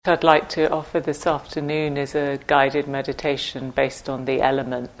I'd like to offer this afternoon is a guided meditation based on the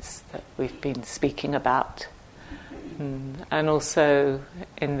elements that we've been speaking about. And also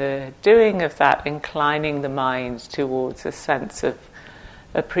in the doing of that, inclining the mind towards a sense of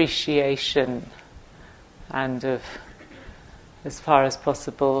appreciation and of, as far as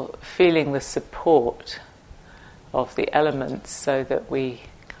possible, feeling the support of the elements, so that we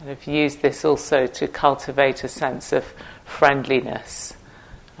kind of use this also to cultivate a sense of friendliness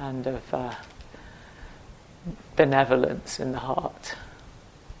and of benevolence in the heart.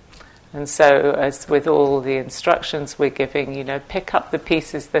 And so, as with all the instructions we're giving, pick up the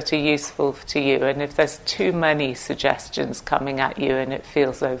pieces that are useful to you, and if there's too many suggestions coming at you and it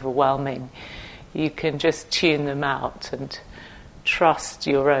feels overwhelming, you can just tune them out and trust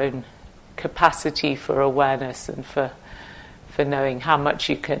your own capacity for awareness and for knowing how much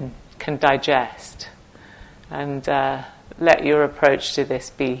you can digest. And let your approach to this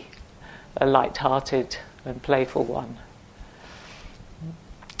be a light-hearted and playful one.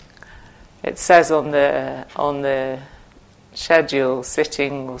 It says on the schedule,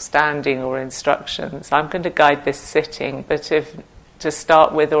 sitting or standing or instructions. I'm going to guide this sitting, but if to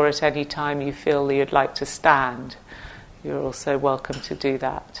start with or at any time you feel you'd like to stand, you're also welcome to do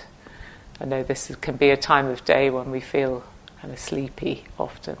that. I know this can be a time of day when we feel kind of sleepy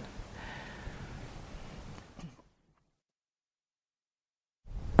often.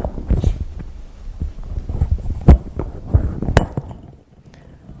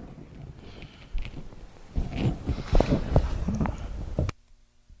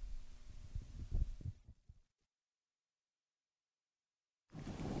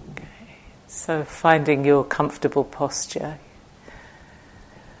 So finding your comfortable posture,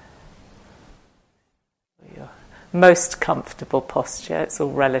 your most comfortable posture, it's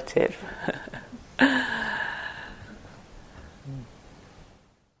all relative.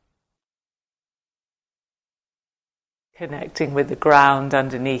 Connecting with the ground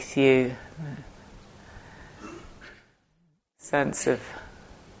underneath you, sense of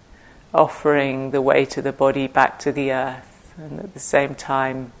offering the weight of the body back to the earth, and at the same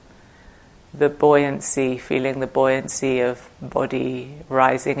time feeling the buoyancy of body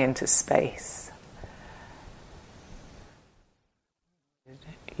rising into space.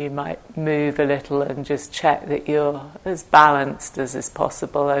 You might move a little and just check that you're as balanced as is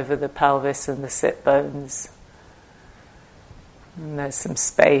possible over the pelvis and the sit bones. And there's some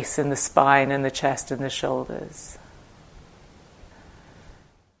space in the spine and the chest and the shoulders.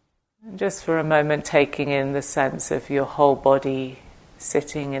 And just for a moment taking in the sense of your whole body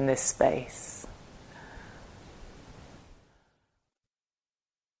sitting in this space.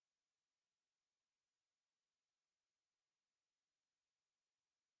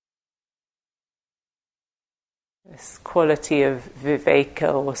 This quality of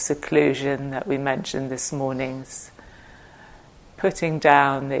viveka or seclusion that we mentioned this morning, putting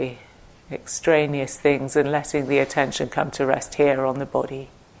down the extraneous things and letting the attention come to rest here on the body.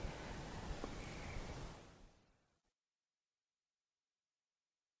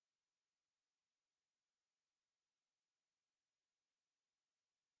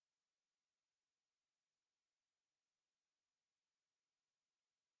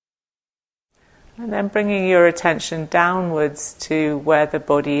 And then bringing your attention downwards to where the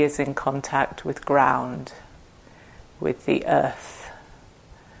body is in contact with ground, with the earth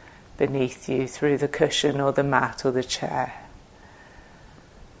beneath you through the cushion or the mat or the chair.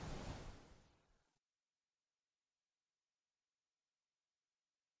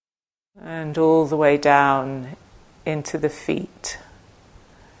 And all the way down into the feet.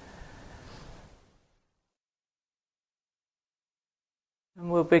 And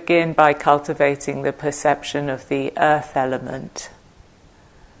we'll begin by cultivating the perception of the earth element.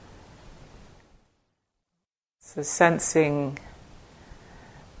 So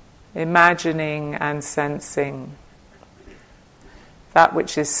imagining and sensing that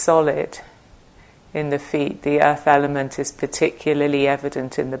which is solid in the feet. The earth element is particularly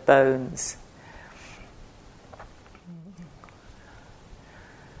evident in the bones.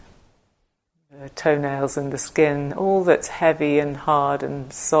 The toenails and the skin, all that's heavy and hard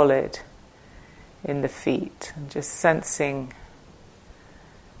and solid in the feet, and just sensing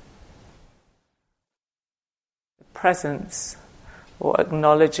the presence or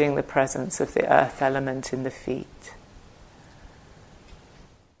acknowledging the presence of the earth element in the feet.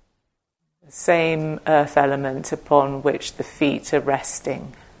 The same earth element upon which the feet are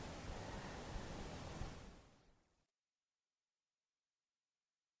resting.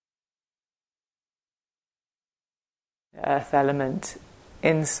 The earth element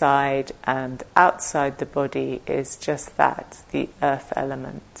inside and outside the body is just that, the earth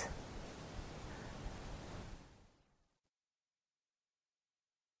element.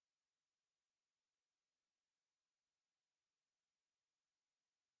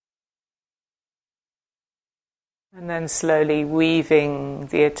 And then slowly weaving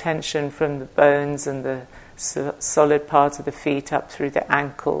the attention from the bones and the solid part of the feet up through the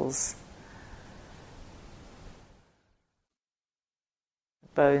ankles,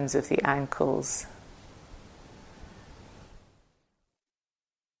 bones of the ankles,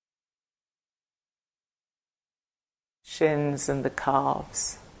 shins and the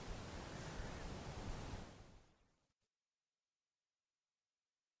calves.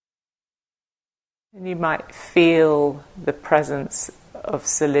 And you might feel the presence of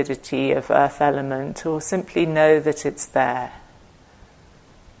solidity of earth element, or simply know that it's there.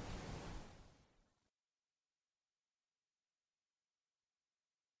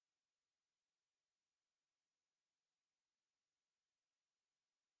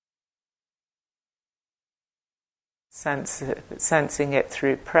 Sensing it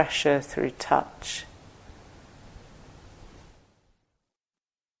through pressure, through touch.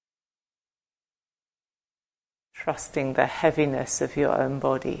 Trusting the heaviness of your own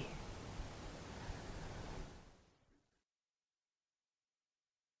body.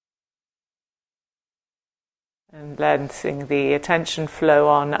 And letting the attention flow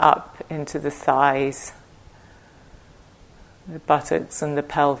on up into the thighs, the buttocks and the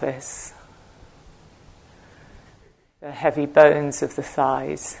pelvis, the heavy bones of the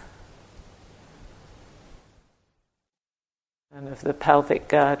thighs and of the pelvic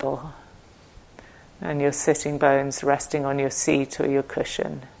girdle, and your sitting bones resting on your seat or your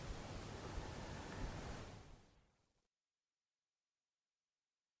cushion.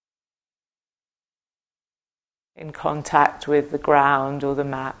 In contact with the ground or the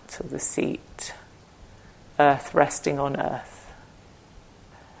mat or the seat, earth resting on earth.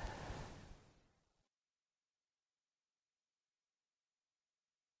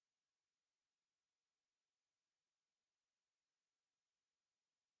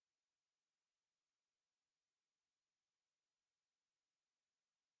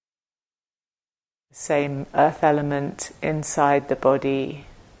 Same earth element inside the body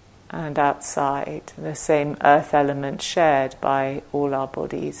and outside, the same earth element shared by all our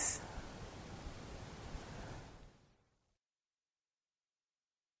bodies.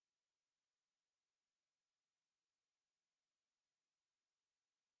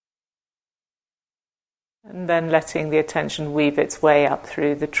 And then letting the attention weave its way up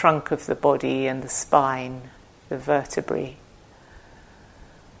through the trunk of the body and the spine, the vertebrae.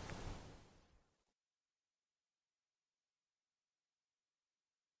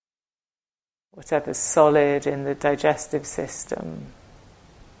 Whatever's solid in the digestive system.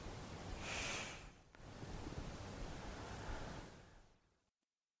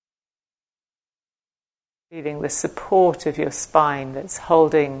 Feeling the support of your spine that's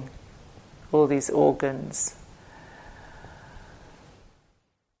holding all these organs,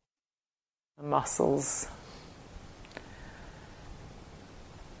 the muscles.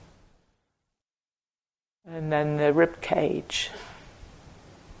 And then the rib cage.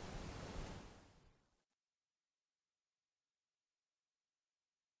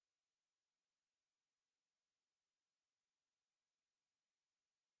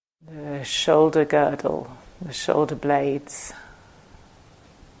 The shoulder girdle, the shoulder blades.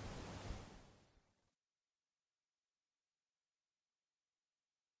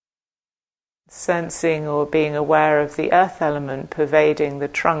 Sensing or being aware of the earth element pervading the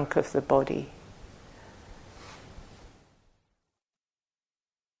trunk of the body.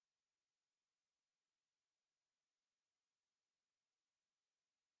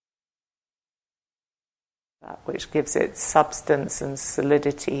 That which gives it substance and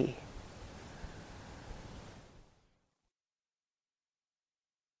solidity.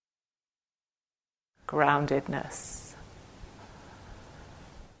 Groundedness.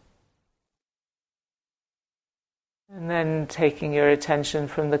 And then taking your attention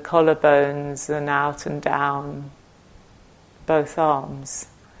from the collarbones and out and down, both arms,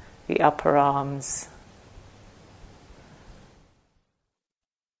 the upper arms,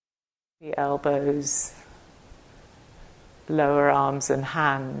 the elbows, lower arms and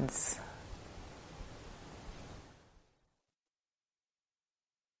hands.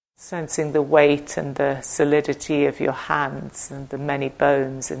 Sensing the weight and the solidity of your hands and the many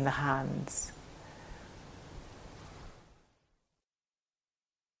bones in the hands.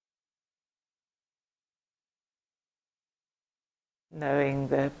 Knowing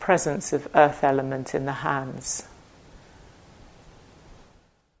the presence of earth element in the hands.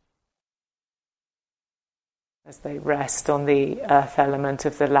 as they rest on the earth element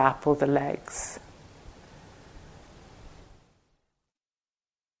of the lap or the legs.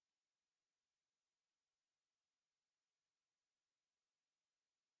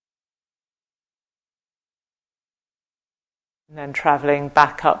 And then travelling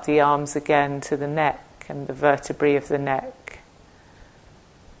back up the arms again to the neck and the vertebrae of the neck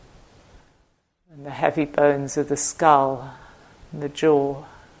and the heavy bones of the skull and the jaw,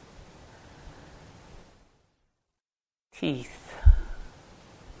 teeth,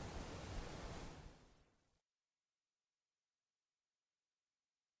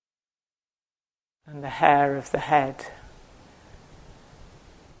 and the hair of the head.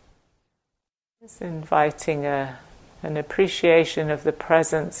 Just inviting an appreciation of the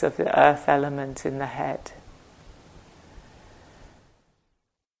presence of the earth element in the head.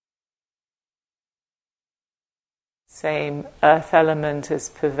 Same earth element as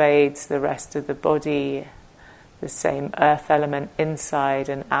pervades the rest of the body, the same earth element inside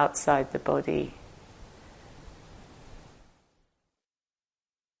and outside the body.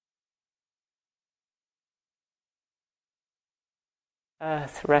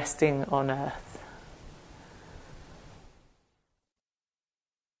 Earth resting on earth.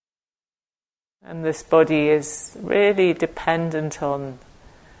 And this body is really dependent on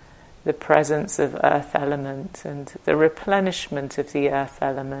the presence of earth element and the replenishment of the earth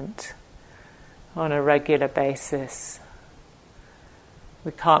element on a regular basis.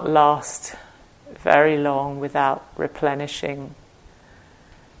 We can't last very long without replenishing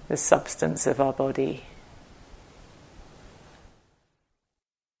the substance of our body.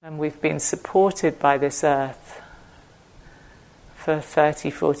 And we've been supported by this earth for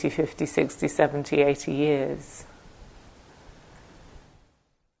 30, 40, 50, 60, 70, 80 years.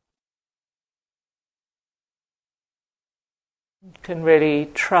 You can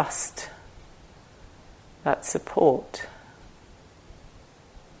really trust that support.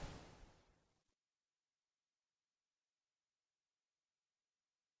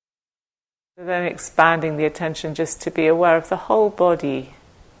 So then expanding the attention just to be aware of the whole body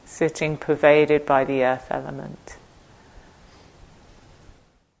sitting pervaded by the earth element.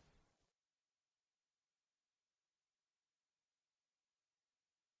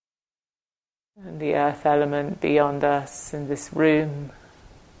 And the earth element beyond us in this room,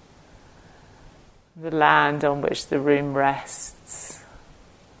 the land on which the room rests,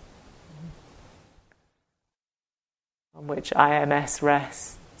 on which IMS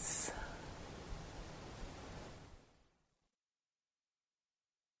rests,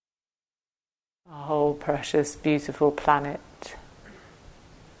 our whole precious, beautiful planet.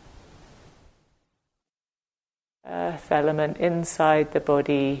 Earth element inside the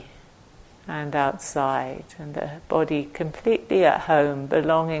body and outside, and the body completely at home,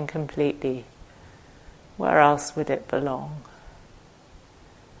 belonging completely. Where else would it belong?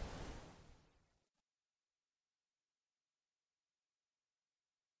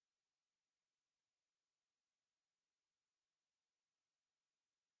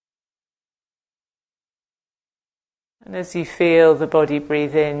 And as you feel the body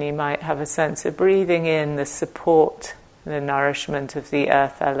breathe in, you might have a sense of breathing in the support, the nourishment of the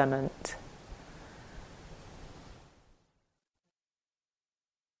earth element.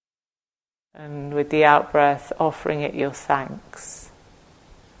 And with the out-breath, offering it your thanks.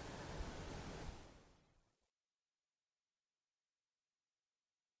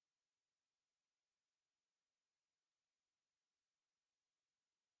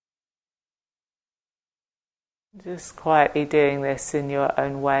 Just quietly doing this in your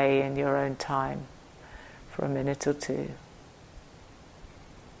own way, in your own time, for a minute or two.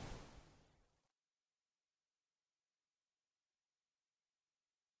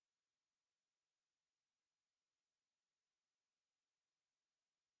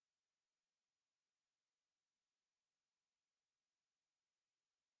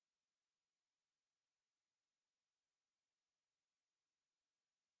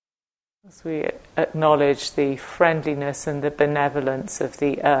 As we acknowledge the friendliness and the benevolence of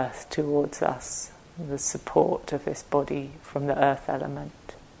the earth towards us, the support of this body from the earth element.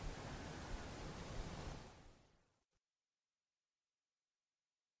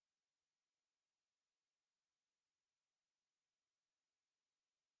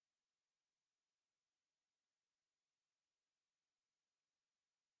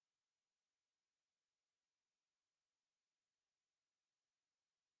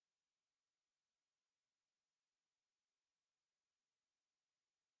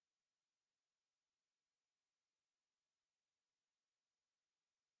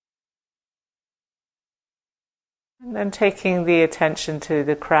 And then taking the attention to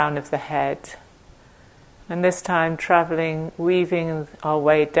the crown of the head And this time travelling, weaving our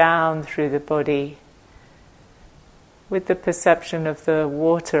way down through the body with the perception of the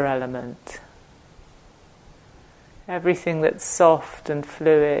water element. Everything that's soft and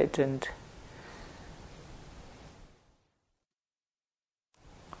fluid and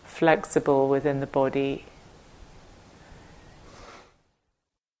flexible within the body.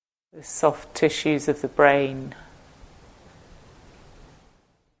 The soft tissues of the brain.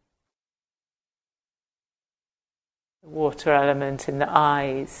 The water element in the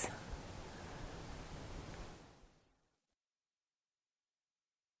eyes.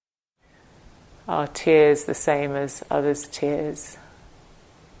 Our tears the same as others' tears.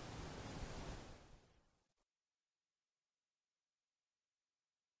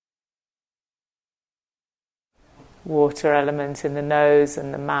 Water element in the nose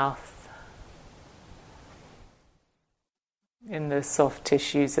and the mouth, in the soft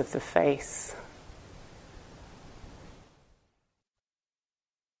tissues of the face.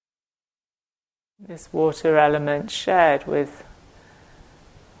 This water element shared with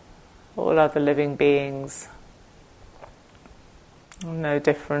all other living beings, no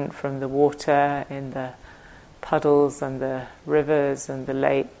different from the water in the puddles and the rivers and the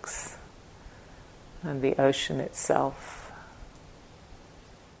lakes and the ocean itself.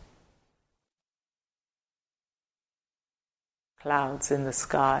 Clouds in the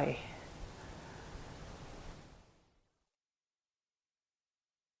sky.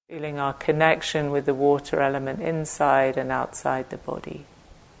 Feeling our connection with the water element inside and outside the body.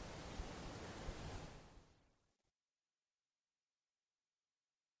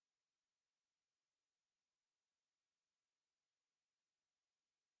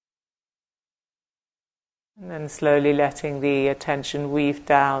 And then slowly letting the attention weave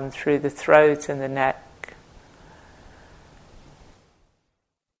down through the throat and the neck.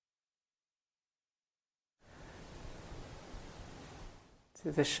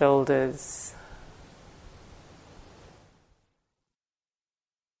 To the shoulders.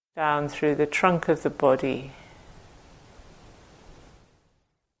 Down through the trunk of the body.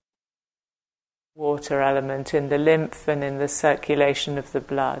 Water element in the lymph and in the circulation of the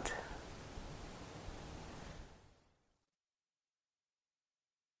blood.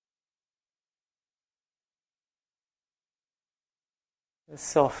 The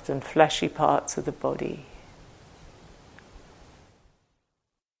soft and fleshy parts of the body.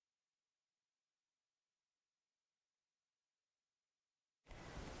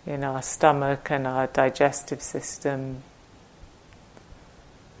 In our stomach and our digestive system.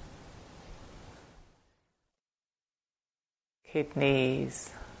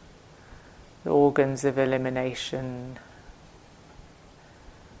 Kidneys, the organs of elimination.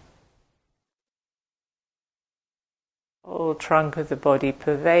 Whole trunk of the body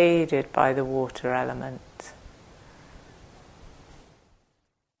pervaded by the water element.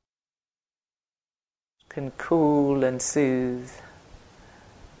 Can cool and soothe,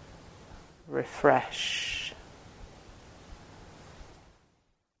 refresh.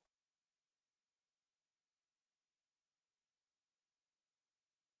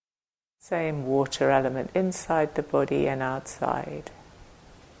 Same water element inside the body and outside.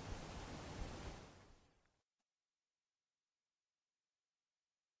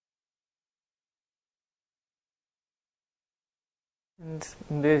 And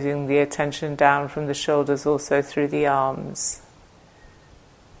moving the attention down from the shoulders also through the arms,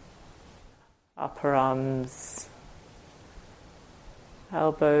 upper arms,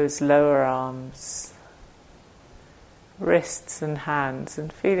 elbows, lower arms, wrists and hands,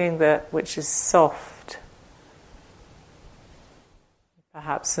 and feeling that which is soft,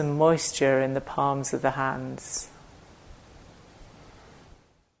 perhaps some moisture in the palms of the hands.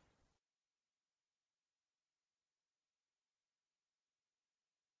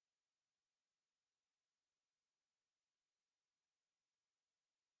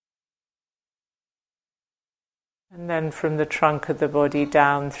 And then from the trunk of the body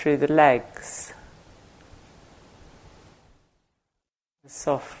down through the legs. The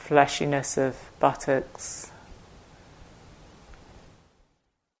soft fleshiness of buttocks,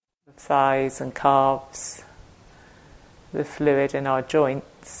 the thighs and calves, the fluid in our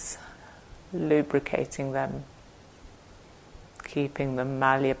joints, lubricating them, keeping them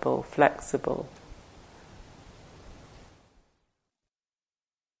malleable, flexible.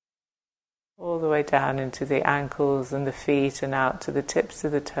 All the way down into the ankles and the feet and out to the tips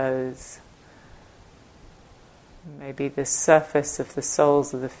of the toes. Maybe the surface of the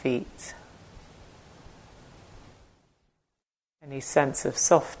soles of the feet. Any sense of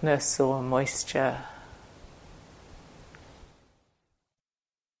softness or moisture.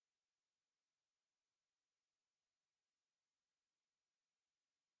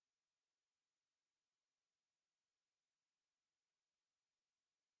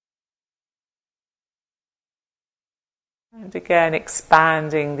 And again,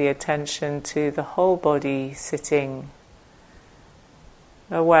 expanding the attention to the whole body, sitting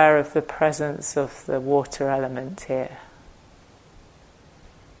aware of the presence of the water element here.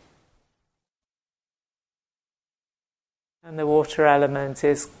 And the water element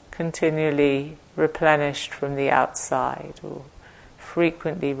is continually replenished from the outside, or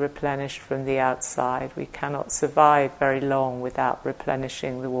frequently replenished from the outside. We cannot survive very long without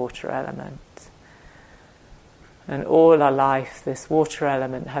replenishing the water element. And all our life, this water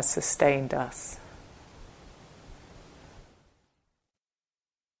element has sustained us.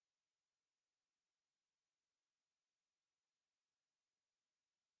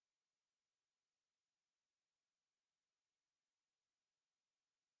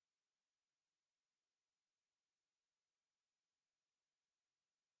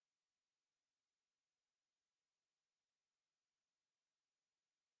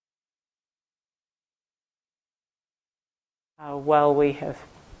 How well we have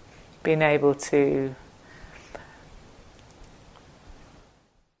been able to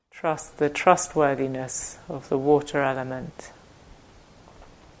trust the trustworthiness of the water element.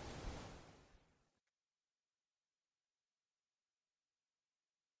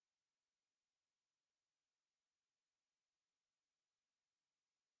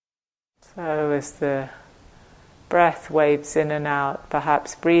 So as the breath waves in and out,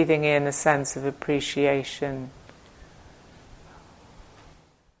 perhaps breathing in a sense of appreciation,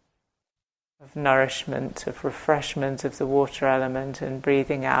 of nourishment, of refreshment of the water element, and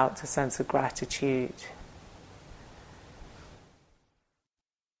breathing out a sense of gratitude.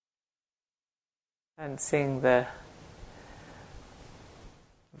 Sensing the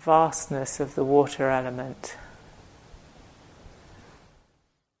vastness of the water element,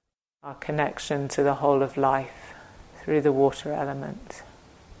 our connection to the whole of life through the water element.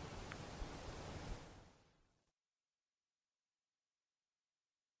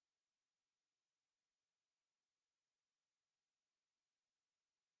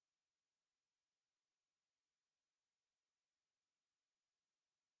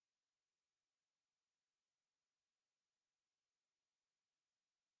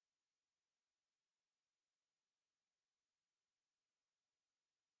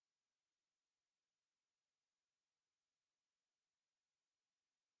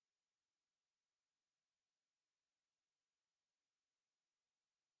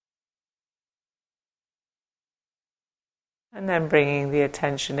 And then bringing the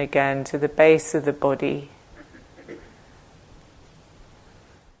attention again to the base of the body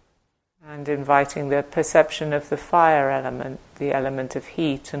and inviting the perception of the fire element, the element of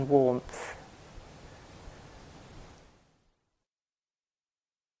heat and warmth.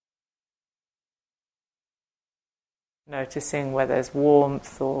 Noticing where there's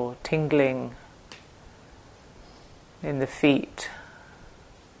warmth or tingling in the feet.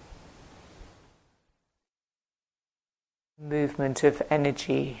 Movement of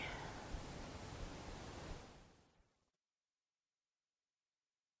energy.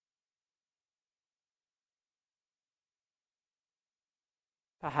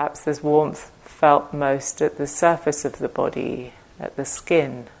 Perhaps there's warmth felt most at the surface of the body, at the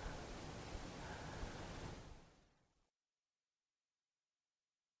skin.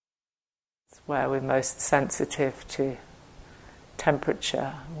 It's where we're most sensitive to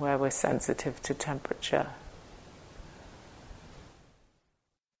temperature, where we're sensitive to temperature.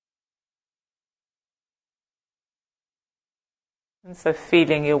 And so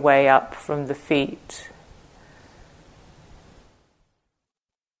feeling your way up from the feet,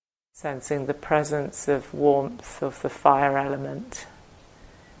 sensing the presence of warmth of the fire element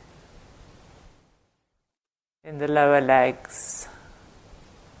in the lower legs,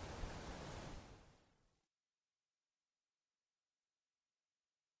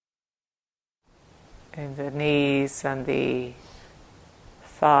 in the knees and the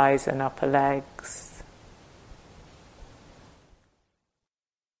thighs and upper legs.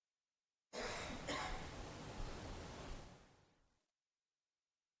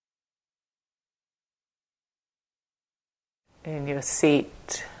 In your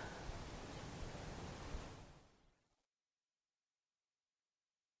seat,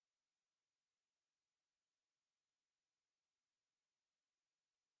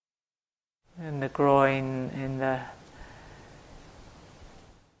 in the groin, in the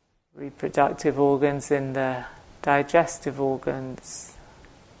reproductive organs, in the digestive organs,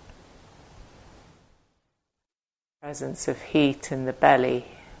 presence of heat in the belly.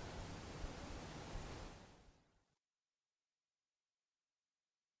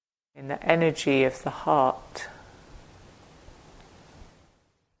 In the energy of the heart.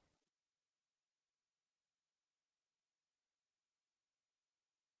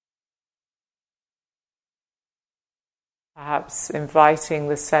 Perhaps inviting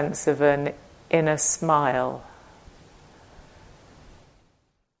the sense of an inner smile,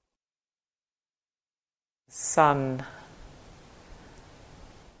 sun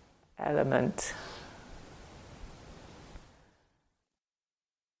element,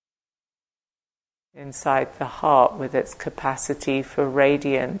 inside the heart with its capacity for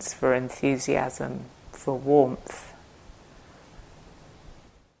radiance, for enthusiasm, for warmth.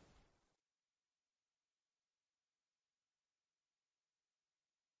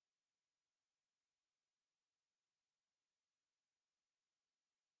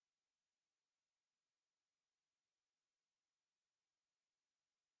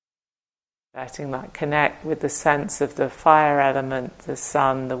 Letting that connect with the sense of the fire element, the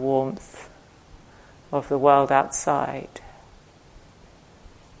sun, the warmth of the world outside.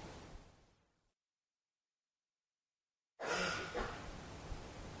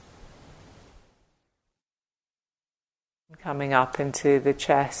 Coming up into the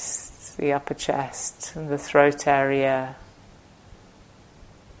chest, the upper chest, and the throat area.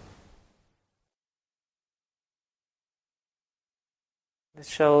 The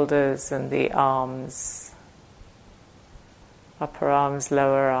shoulders and the arms, upper arms,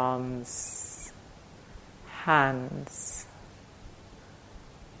 lower arms, hands,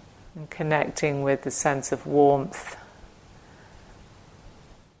 and connecting with the sense of warmth,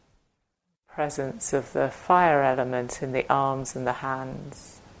 presence of the fire element in the arms and the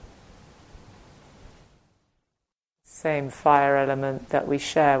hands. Same fire element that we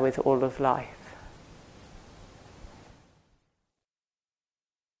share with all of life.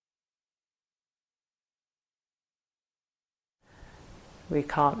 We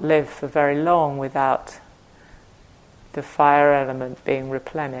can't live for very long without the fire element being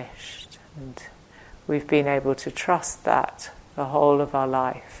replenished, and we've been able to trust that the whole of our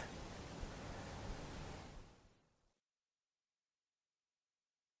life.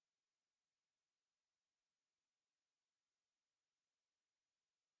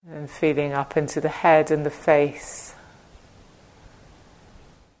 And feeling up into the head and the face,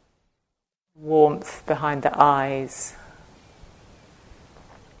 warmth behind the eyes.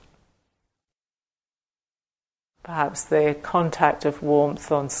 Perhaps the contact of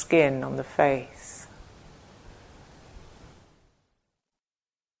warmth on skin, on the face.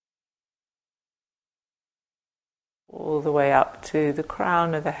 All the way up to the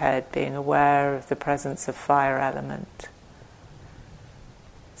crown of the head, being aware of the presence of fire element.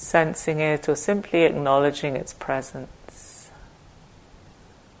 Sensing it or simply acknowledging its presence.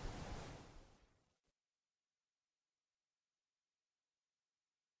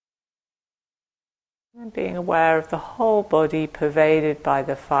 And being aware of the whole body pervaded by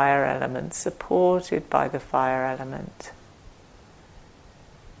the fire element, supported by the fire element.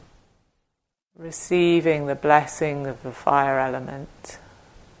 Receiving the blessing of the fire element.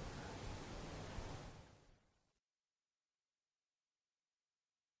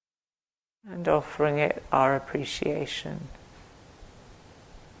 And offering it our appreciation.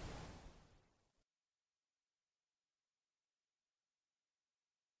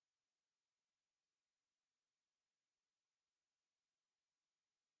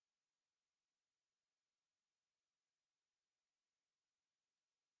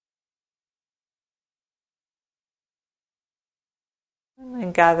 And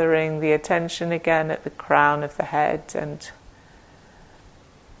then gathering the attention again at the crown of the head and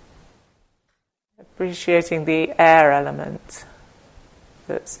appreciating the air element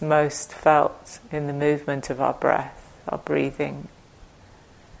that's most felt in the movement of our breath, our breathing.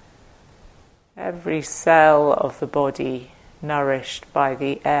 Every cell of the body nourished by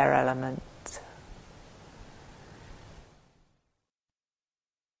the air element.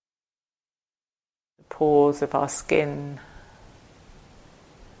 The pores of our skin.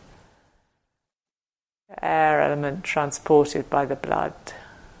 The air element transported by the blood.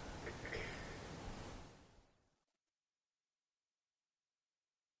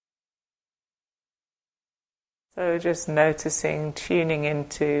 So just noticing, tuning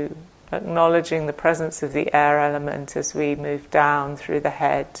into, acknowledging the presence of the air element as we move down through the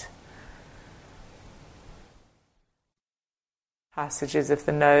head. Passages of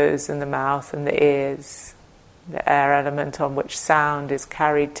the nose and the mouth and the ears. The air element on which sound is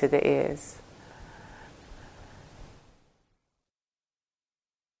carried to the ears.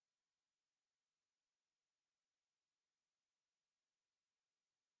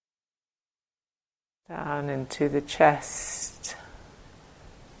 Down into the chest,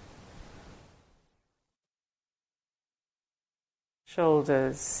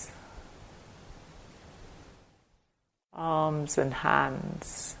 shoulders, arms and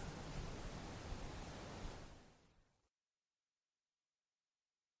hands,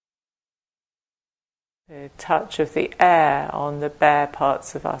 The touch of the air on the bare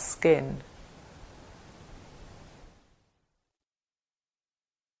parts of our skin.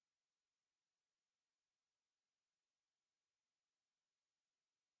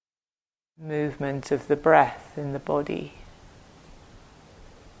 Movement of the breath in the body.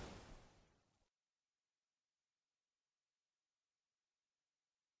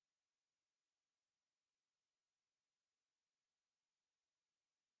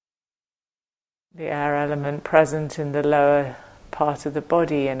 The air element present in the lower part of the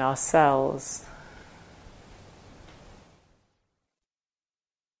body, in our cells.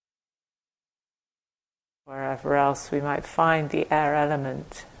 Wherever else we might find the air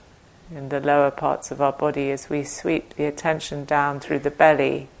element in the lower parts of our body as we sweep the attention down through the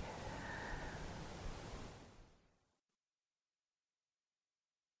belly.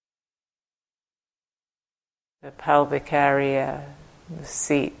 The pelvic area, the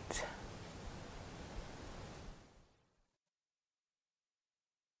seat.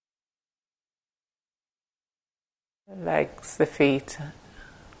 The legs, the feet,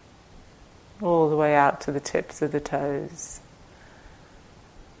 all the way out to the tips of the toes.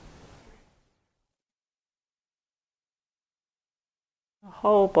 The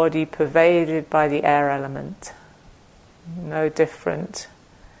whole body pervaded by the air element, no different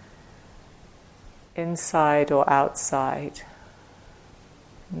inside or outside,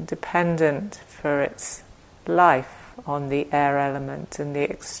 dependent for its life on the air element and the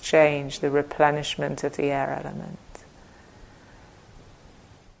exchange, the replenishment of the air element.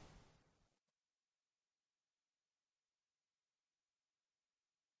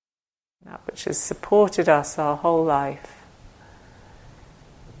 That which has supported us our whole life.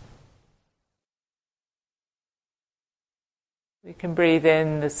 We can breathe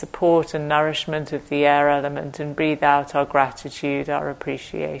in the support and nourishment of the air element and breathe out our gratitude, our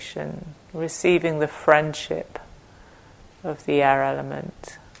appreciation, receiving the friendship of the air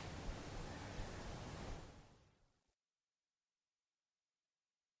element.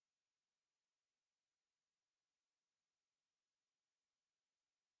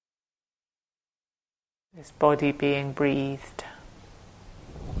 This body being breathed.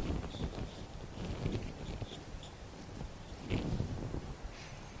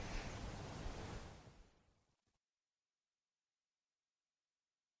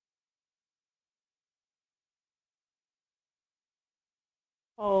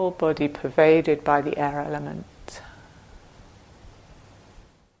 Whole body pervaded by the air element.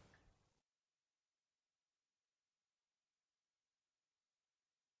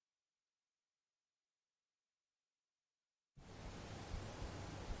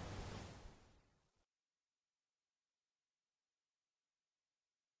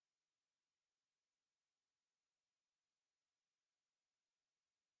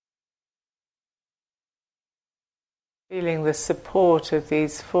 Feeling the support of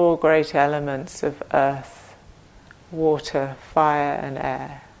these four great elements of earth, water, fire and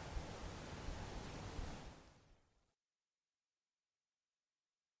air.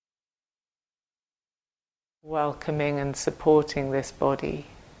 Welcoming and supporting this body.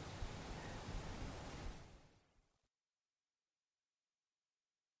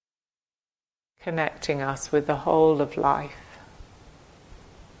 Connecting us with the whole of life.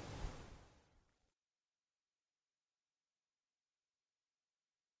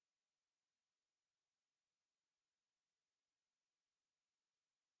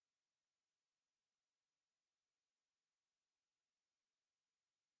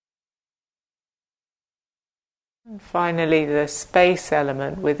 And finally, the space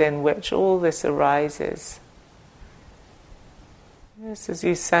element within which all this arises. Just as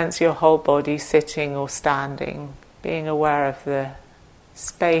you sense your whole body sitting or standing, being aware of the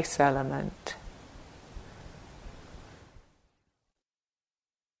space element.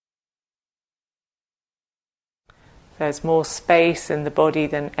 There's more space in the body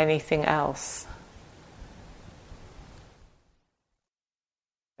than anything else.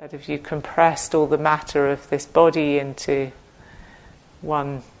 That if you compressed all the matter of this body into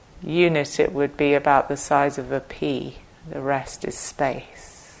one unit, it would be about the size of a pea. The rest is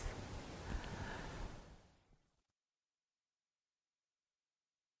space.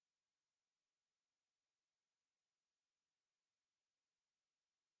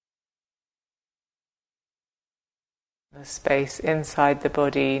 The space inside the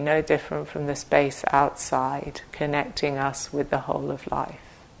body, no different from the space outside, connecting us with the whole of life.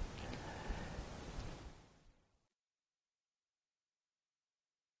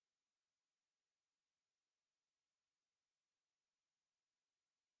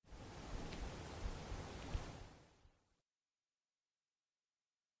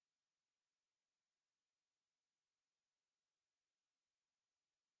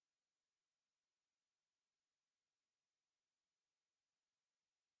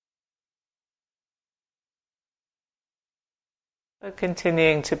 So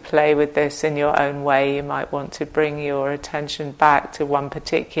continuing to play with this in your own way, you might want to bring your attention back to one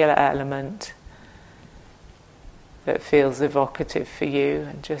particular element that feels evocative for you,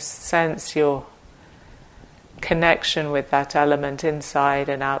 and just sense your connection with that element inside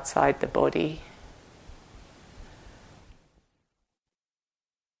and outside the body.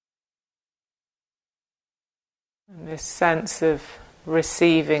 And this sense of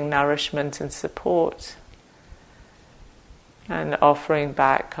receiving nourishment and support, and offering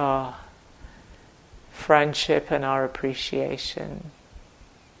back our friendship and our appreciation.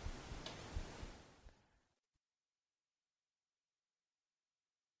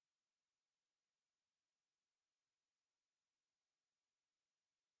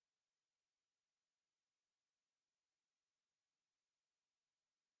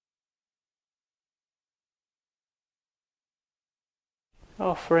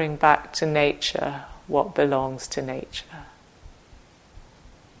 Offering back to nature what belongs to nature.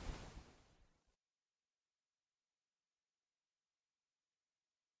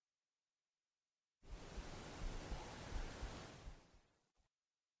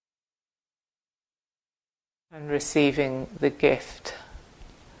 And receiving the gift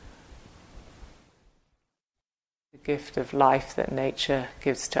of life that nature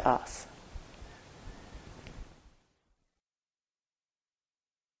gives to us.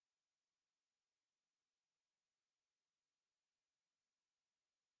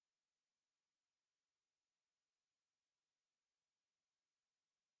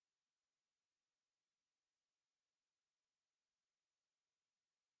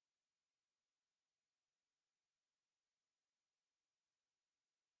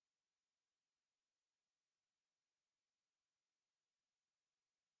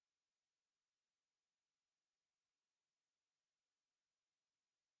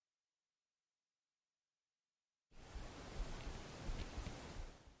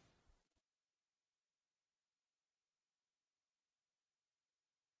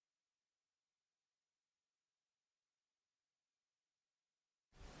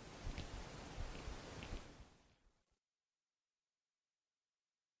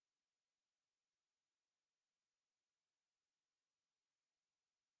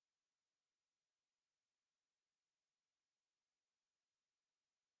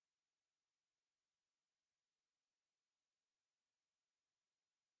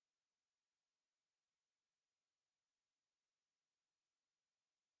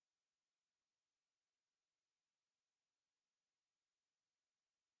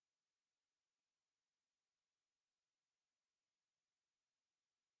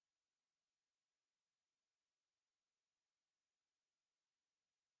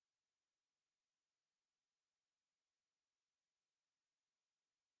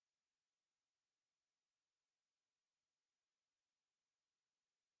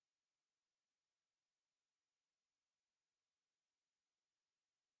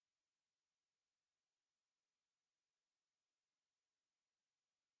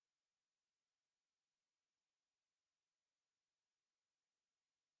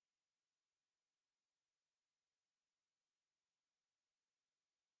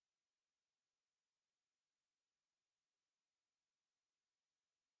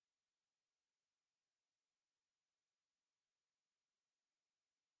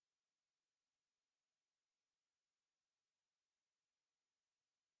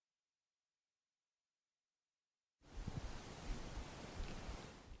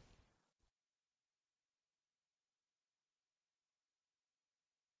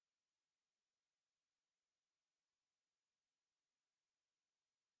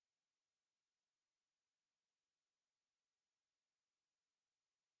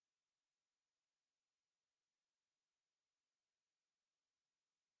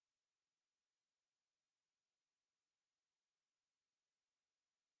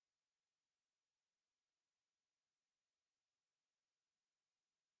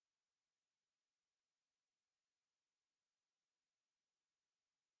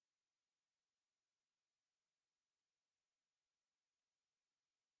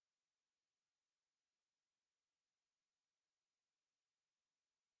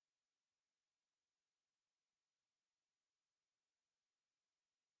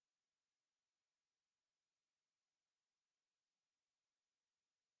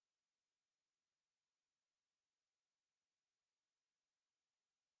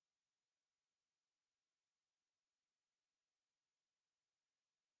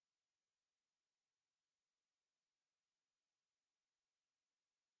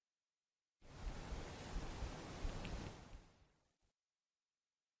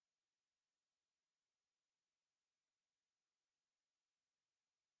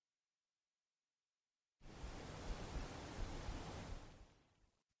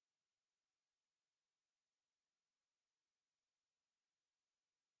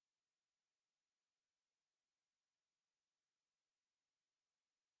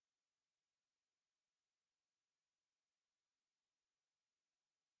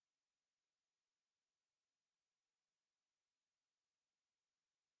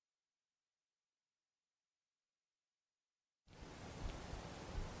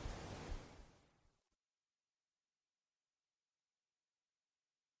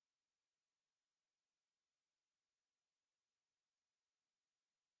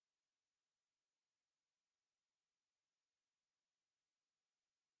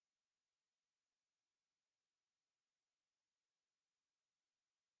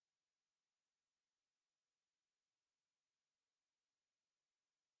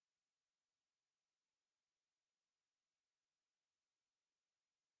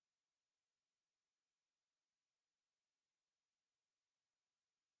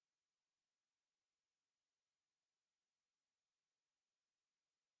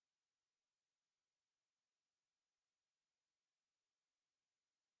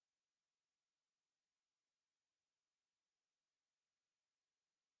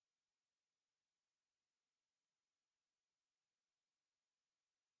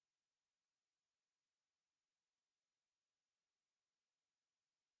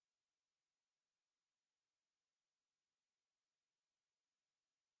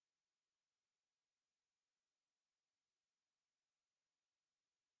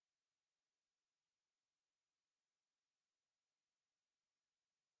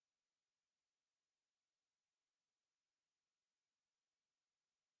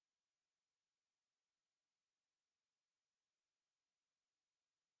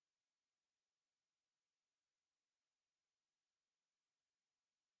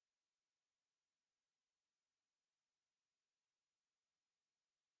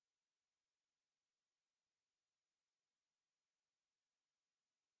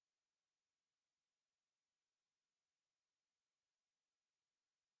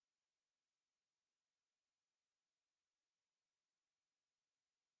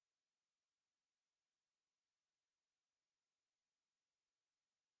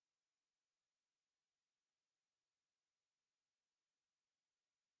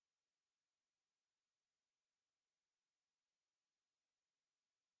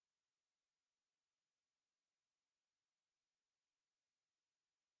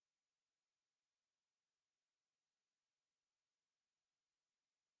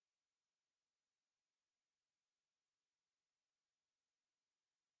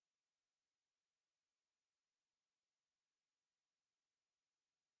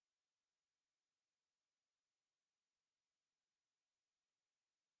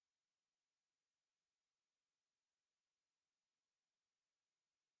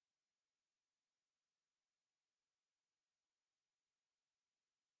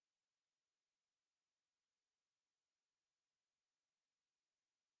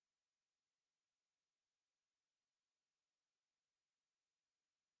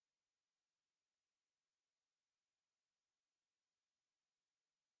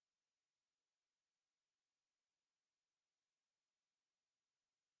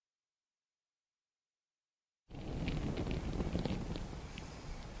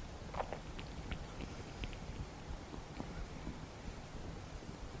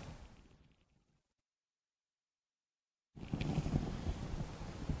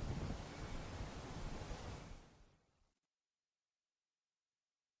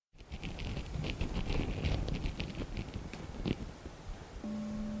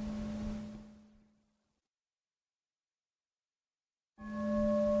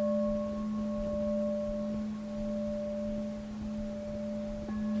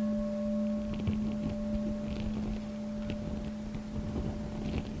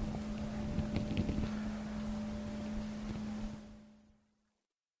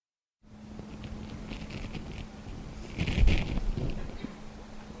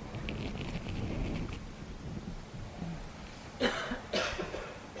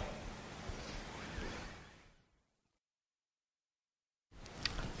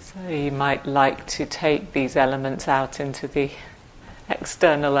 So you might like to take these elements out into the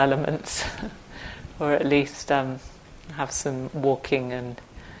external elements, or at least have some walking and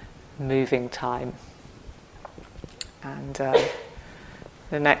moving time. And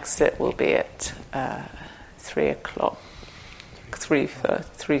the next sit will be at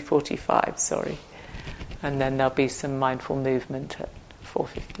 3:45, sorry. And then there'll be some mindful movement at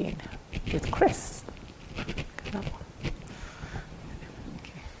 4:15 with Chris.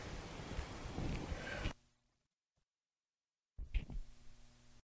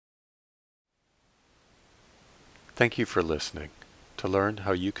 Thank you for listening. To learn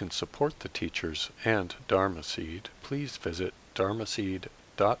how you can support the teachers and Dharma Seed, please visit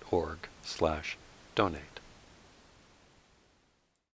dharmaseed.org/donate.